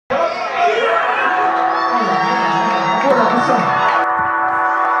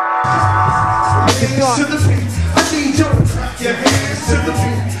Hands to the beat. I need you to clap your hands to the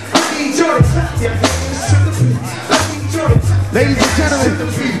beat. I need you to clap your hands to the beat. I need you to clap. Ladies and gentlemen, to the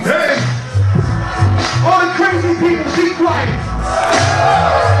beat. Hey. All the crazy people, be quiet.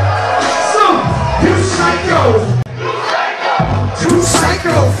 So, you psycho. Too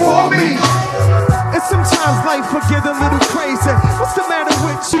psycho for me. And sometimes life will get a little crazy. What's the matter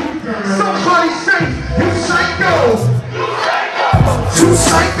with you? Somebody say, you psycho. Too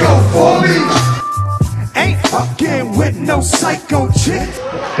psycho for me. Ain't fucking with no psycho chick.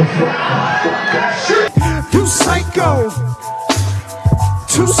 You psycho.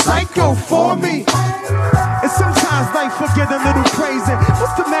 Too psycho for me. And sometimes life will get a little crazy.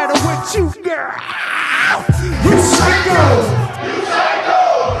 What's the matter with you, girl? You psycho. You psycho.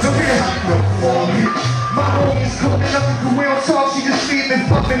 Don't get psycho for me. My homies coming up and we don't talk. She just sleeping,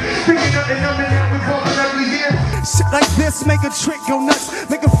 pumping, thinking nothing, nothing, now we bumping every year. Shit like this make a trick go nuts.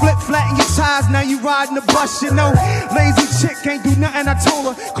 Make a flip flatten your tires, now you riding the bus, you know. Lazy chick can't do nothing, I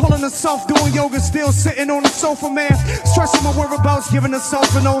told her. Calling herself doing yoga, still sitting on the sofa, man. Stressing my whereabouts, giving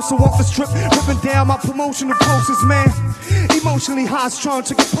herself an also off the strip, ripping down my promotional posters, man. Emotionally high strung,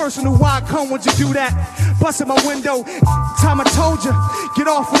 took it personal, why I come would you do that? Busting my window, time I told you, get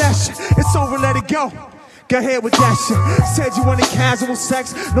off of that shit, it's over, let it go. Go ahead with that shit. Said you wanted casual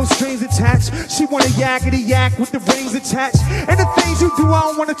sex, no strings attached. She wanted yakety yak with the rings attached. And the things you do, I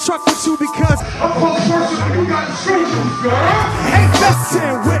don't wanna truck with you because I'm a person you got the screws, girl. Ain't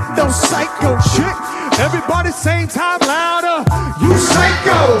messing with no psycho shit. Everybody same time louder. You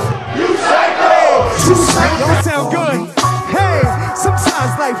psycho. You psycho. You psycho. Don't sound good. Hey,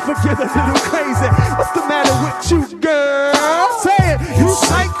 sometimes life will get a little crazy. What's the matter with you, girl? Say it. You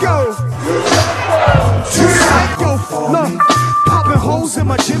psycho. You psycho. You psycho. Look, popping holes in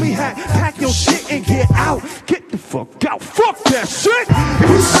my Jimmy hat. Pack your shit and get out. Get the fuck out. Fuck that shit.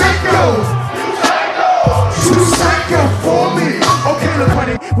 You psycho. You psycho. You psycho for me. Okay, look,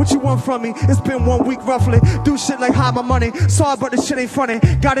 honey, what you want from me? It's been 1 week roughly. Do shit like hide my money. Sorry, but this shit ain't funny.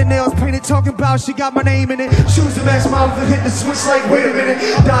 Got her nails painted, talking about she got my name in it. Shoes to match mouth and hit the switch like, wait a minute.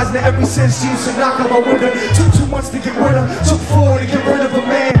 Dodging it every since she used to knock on my window. Took 2 months to get rid of, took 4 to get rid of a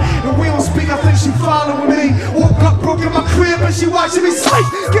man. And we don't speak, I think she following me. Woke up, broke in my crib, and she watching me sleep.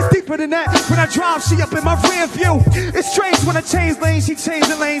 Gets deeper than that. When I drive, she up in my rear view. It's strange when I change lanes, she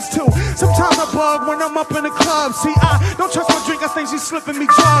changing lanes too. Sometimes I bug when I'm up in the club. See, I don't trust my drink, I think she's slipping me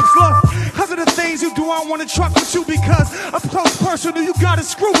drugs. Look, cause of the things you do, I don't wanna truck with you because a close person you gotta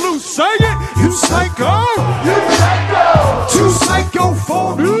screw loose. Say it, you psycho. You psycho. Too psycho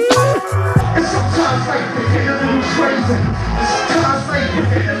for me. And sometimes life can get a little crazy. Sometimes life can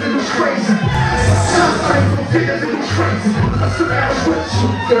get a little crazy. Sometimes life can get a little crazy. What's the matter with you,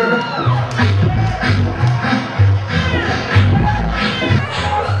 girl?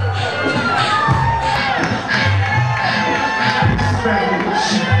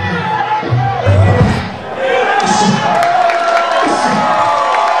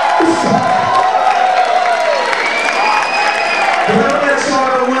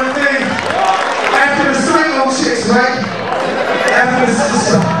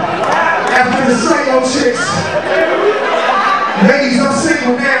 After the psycho chicks, ladies, I'm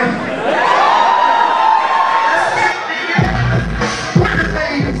single now. Where the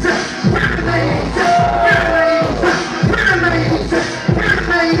ladies at? Where the ladies at? Where the ladies at? Where the ladies at? Where the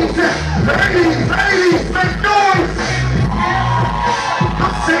ladies at? Ladies, ladies, ladies.